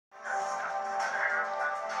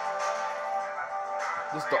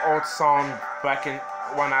This is the old song back in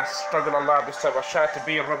when I struggled a lot because I tried to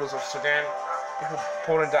be a rebels of Sudan. People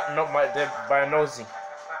pulling that note by nosy.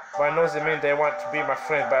 By nosy mean they want to be my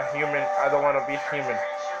friend. By human, I don't want to be human.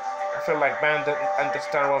 I feel like man doesn't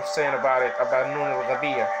understand what I'm saying about it, about Noon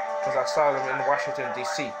al-Ghabiya, because I saw them in Washington,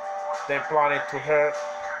 D.C. They planning to her,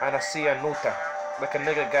 and I see a Nuta, like a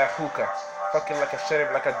nigga got hookah, fucking like a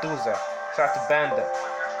sheriff, like a dooza, try to ban them.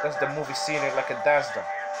 That's the movie scene like a Dazda.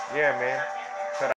 Yeah, man.